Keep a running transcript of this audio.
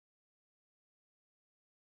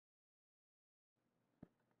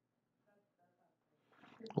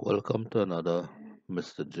Welcome to another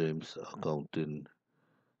Mr. James accounting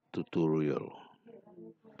tutorial.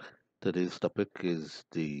 Today's topic is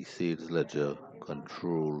the sales ledger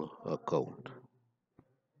control account.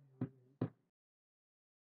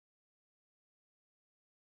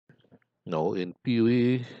 Now in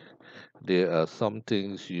POA, there are some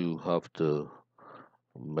things you have to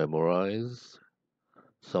memorize,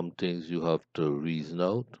 some things you have to reason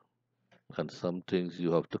out, and some things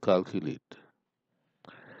you have to calculate.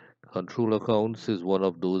 Control accounts is one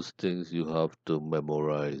of those things you have to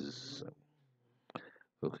memorize.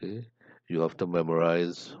 Okay, you have to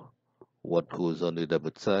memorize what goes on the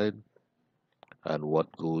debit side and what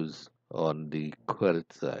goes on the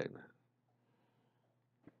credit side.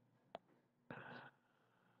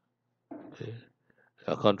 Okay.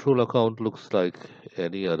 A control account looks like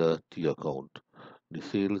any other T account. The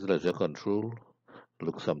sales ledger control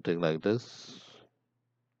looks something like this,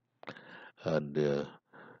 and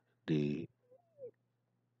the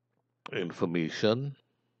information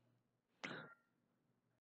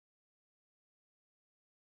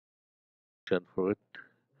for it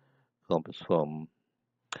comes from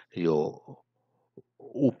your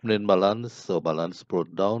opening balance or balance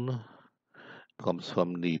brought down, comes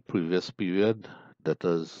from the previous period,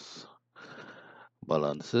 debtors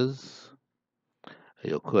balances,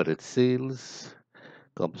 your credit sales,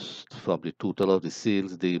 comes from the total of the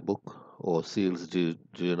sales day book or sales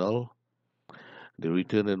journal. The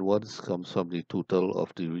return inwards comes from the total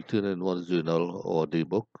of the return inwards journal or day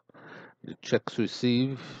book. The checks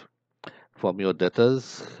received from your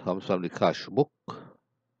debtors comes from the cash book.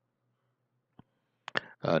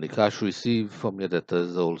 And the cash received from your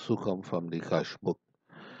debtors also come from the cash book.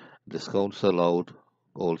 Discounts allowed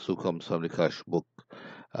also comes from the cash book.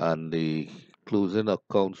 And the closing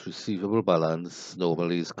accounts receivable balance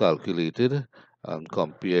normally is calculated and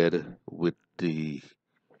compared with the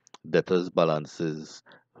debtors balances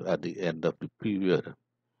at the end of the period.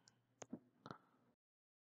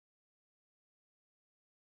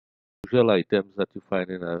 Usual items that you find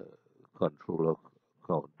in a control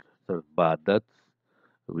account. So bad debts,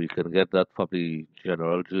 we can get that from the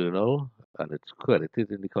general journal and it's credited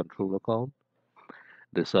in the control account.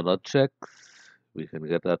 Dishonored checks, we can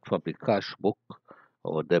get that from the cash book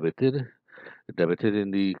or debited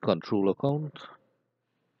in the control account.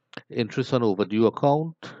 Interest on overdue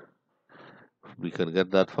account, we can get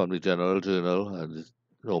that from the general journal and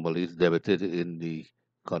normally it's debited in the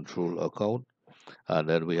control account. And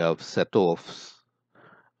then we have set-offs,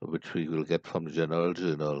 which we will get from the general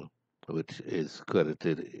journal, which is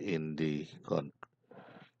credited in the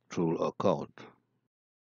control account.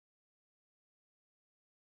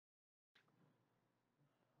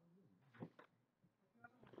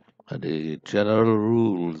 And the general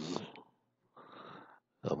rules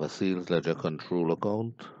of a sales ledger control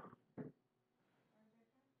account.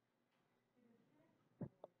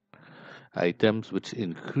 Items which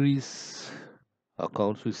increase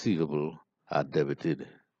accounts receivable are debited,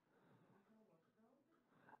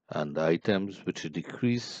 and items which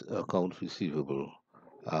decrease accounts receivable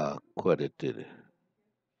are credited.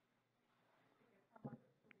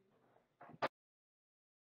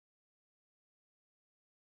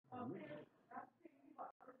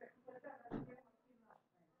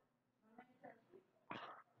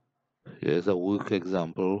 Here's a work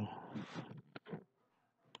example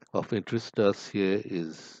of interest. Us here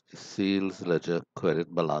is sales ledger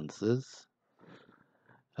credit balances,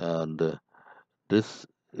 and this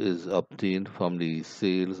is obtained from the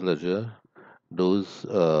sales ledger. Those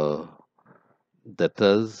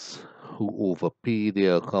debtors who overpay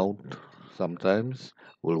their account sometimes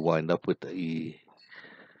will wind up with a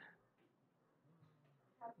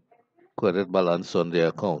credit balance on their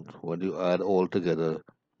account. When you add all together,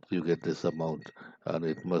 you get this amount, and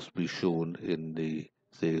it must be shown in the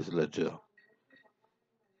sales ledger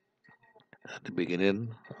at the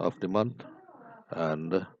beginning of the month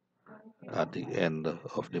and at the end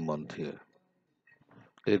of the month here.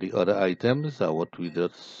 Okay, the other items are what we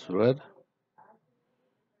just read,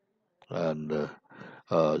 and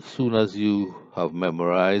as soon as you have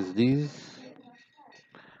memorized these,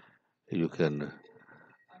 you can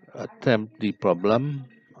attempt the problem.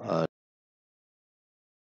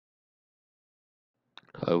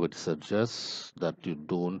 I would suggest that you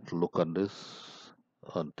don't look at this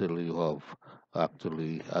until you have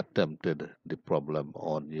actually attempted the problem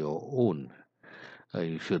on your own.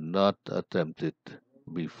 You should not attempt it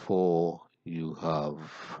before you have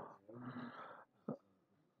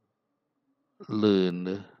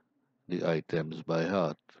learned the items by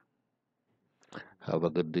heart. Have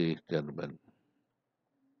a good day, gentlemen.